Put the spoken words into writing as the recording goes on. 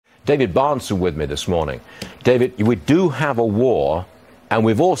David Bahnsen with me this morning. David, we do have a war, and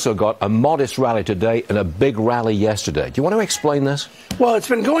we've also got a modest rally today and a big rally yesterday. Do you want to explain this? Well, it's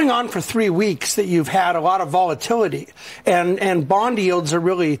been going on for 3 weeks that you've had a lot of volatility, and bond yields are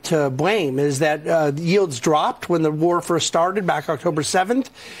really to blame. Is that yields dropped when the war first started back October 7th,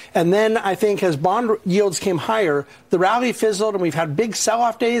 and then I think as bond yields came higher, the rally fizzled, and we've had big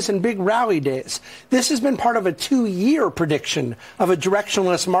sell-off days and big rally days. This has been part of a 2-year prediction of a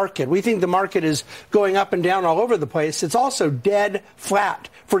directionless market. We think the market is going up and down all over the place. It's also dead flat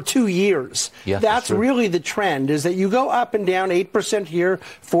for 2 years. Yeah, that's really the trend, is that you go up and down 8% here,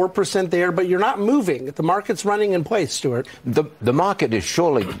 4% there, but you're not moving. The market's running in place, Stuart. The market is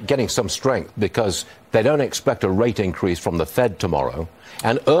surely getting some strength because they don't expect a rate increase from the Fed tomorrow.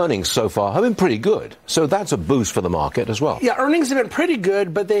 And earnings so far have been pretty good. So that's a boost for the market as well. Yeah, earnings have been pretty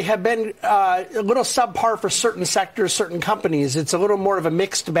good, but they have been a little subpar for certain sectors, certain companies. It's a little more of a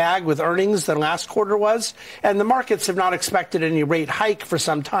mixed bag with earnings than last quarter was. And the markets have not expected any rate hike for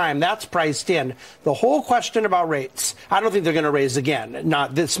some time. That's priced in. The whole question about rates, I don't think they're going to raise again.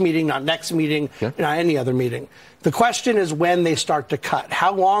 Not this meeting, not next meeting, not any other meeting. The question is when they start to cut.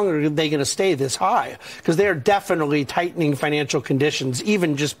 How long are they going to stay this high? Because they are definitely tightening financial conditions,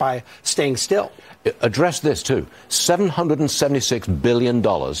 even just by staying still. Address this, too. $776 billion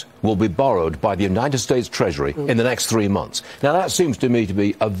will be borrowed by the United States Treasury in the next 3 months. Now, that seems to me to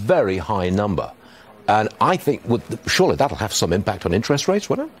be a very high number. And I think surely that'll have some impact on interest rates,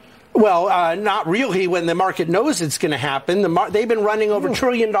 won't it? Well, not really when the market knows it's going to happen. They've been running over $1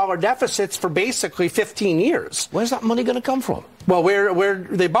 trillion deficits for basically 15 years. Where's that money going to come from? Well, where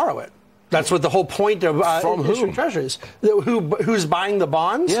they borrow it. That's what the whole point of issuing treasuries. Who's buying the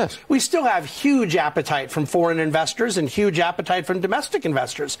bonds? Yes. We still have huge appetite from foreign investors and huge appetite from domestic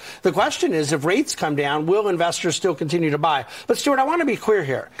investors. The question is, if rates come down, will investors still continue to buy? But, Stuart, I want to be clear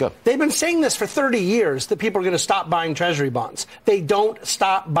here. Go. They've been saying this for 30 years, that people are going to stop buying treasury bonds. They don't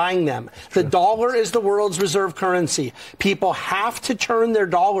stop buying them. The dollar is the world's reserve currency. People have to turn their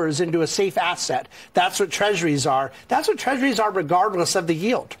dollars into a safe asset. That's what treasuries are. That's what treasuries are regardless of the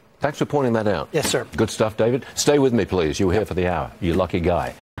yield. Thanks for pointing that out. Yes, sir. Good stuff, David. Stay with me, please. You were here for the hour. You lucky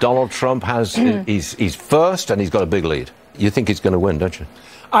guy. Donald Trump he's first and he's got a big lead. You think he's going to win, don't you?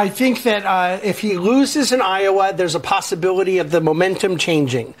 I think that if he loses in Iowa, there's a possibility of the momentum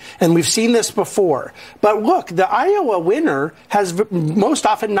changing. And we've seen this before. But look, the Iowa winner has most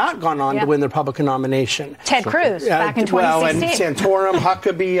often not gone on to win the Republican nomination. Ted Cruz back in 2016. Well, and Santorum,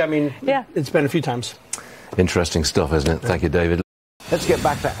 Huckabee. I mean, it's been a few times. Interesting stuff, isn't it? Thank you, David. Let's get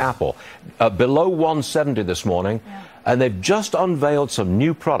back to Apple. Below 170 this morning, and they've just unveiled some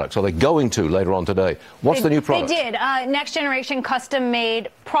new products, or they're going to later on today. What's the new product? They did. Next-generation custom-made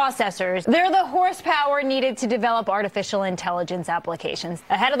processors. They're the horsepower needed to develop artificial intelligence applications.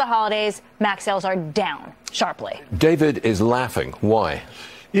 Ahead of the holidays, Mac sales are down sharply. David is laughing. Why?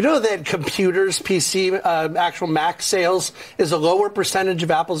 You know that computers, PC, actual Mac sales is a lower percentage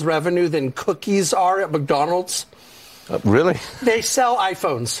of Apple's revenue than cookies are at McDonald's? Really? They sell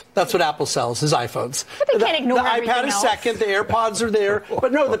iPhones. That's what Apple sells, is iPhones. But they can't ignore everything else. The iPad is second. The AirPods are there.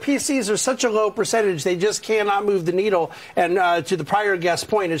 But no, the PCs are such a low percentage, they just cannot move the needle. And to the prior guest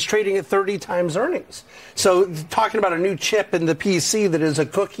point, it's trading at 30 times earnings. So talking about a new chip in the PC that is a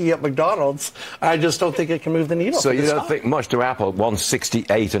cookie at McDonald's, I just don't think it can move the needle. So you don't think much to Apple,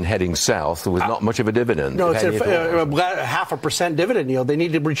 168 and heading south, with not much of a dividend? No, it's a 0.5% dividend yield. They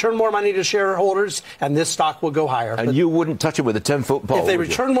need to return more money to shareholders, and this stock will go higher. And you wouldn't touch it with a 10-foot pole? If they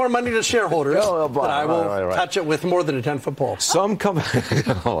return more money to shareholders, then I will touch it with more than a 10-foot pole.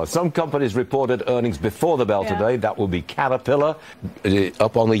 Some companies reported earnings before the bell today. That will be Caterpillar,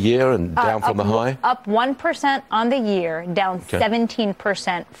 up on the year and down from the high. Up 1% on the year, down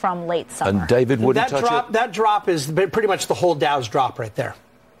 17% from late summer. And David wouldn't touch it? That drop is pretty much the whole Dow's drop right there.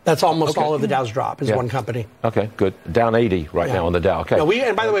 That's almost all of the Dow's drop is one company. Okay, good. Down 80 right now on the Dow. Okay. No,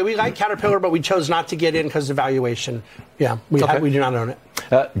 and by the way, we like Caterpillar, but we chose not to get in because of valuation. Yeah, we do not own it.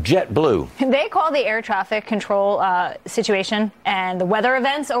 JetBlue. They call the air traffic control situation and the weather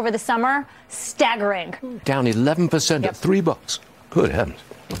events over the summer staggering. Down 11% at $3. Good heavens.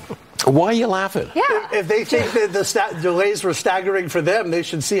 Why are you laughing? Yeah. If they think that the delays were staggering for them, they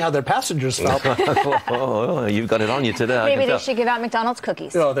should see how their passengers felt. Oh, you've got it on you today. Maybe they should give out McDonald's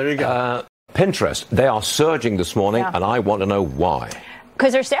cookies. Oh, there you go. Pinterest, they are surging this morning, and I want to know why.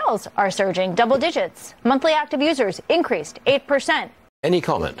 Because their sales are surging double digits. Monthly active users increased 8%. Any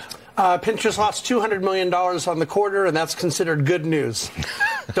comment? Pinterest lost $200 million on the quarter, and that's considered good news.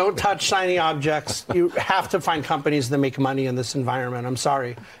 Don't touch shiny objects. You have to find companies that make money in this environment. I'm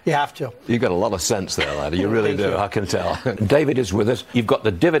sorry. You have to. You've got a lot of sense there, laddie. You really do. I can tell. David is with us. You've got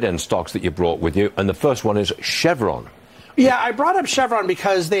the dividend stocks that you brought with you, and the first one is Chevron. Yeah, I brought up Chevron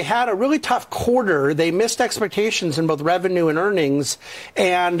because they had a really tough quarter. They missed expectations in both revenue and earnings,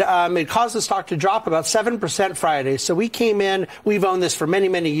 and it caused the stock to drop about 7% Friday. So we came in. We've owned this for many,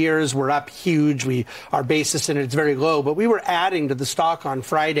 many years. We're up huge. Our basis in it's very low, but we were adding to the stock on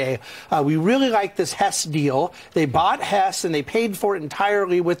Friday. We really like this Hess deal. They bought Hess, and they paid for it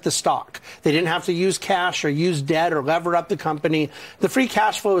entirely with the stock. They didn't have to use cash or use debt or lever up the company. The free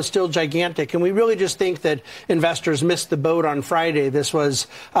cash flow is still gigantic, and we really just think that investors missed the boat on Friday. This was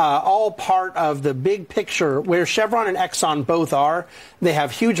all part of the big picture where Chevron and Exxon both are. They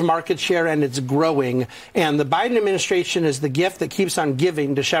have huge market share, and it's growing. And the Biden administration is the gift that keeps on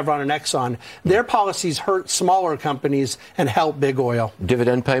giving to Chevron and Exxon. Their policies hurt smaller companies and help big oil.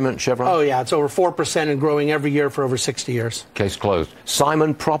 Dividend payment, Chevron? Oh, yeah. It's over 4% and growing every year for over 60 years. Case closed.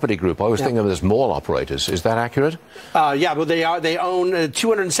 Simon Property Group. I was thinking of them as mall operators. Is that accurate? Yeah, well, they own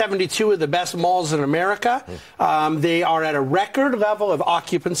 272 of the best malls in America. They are at a record level of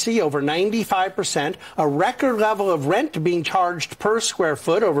occupancy, over 95%, a record level of rent being charged per square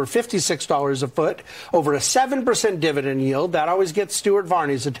foot, over $56 a foot, over a 7% dividend yield. That always gets Stuart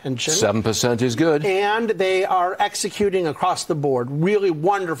Varney's attention. 7% is good. And they are executing across the board. Really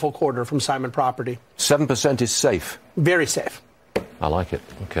wonderful quarter from Simon Property. 7% is safe. Very safe. I like it.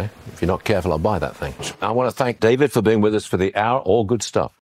 Okay. If you're not careful, I'll buy that thing. I want to thank David for being with us for the hour. All good stuff.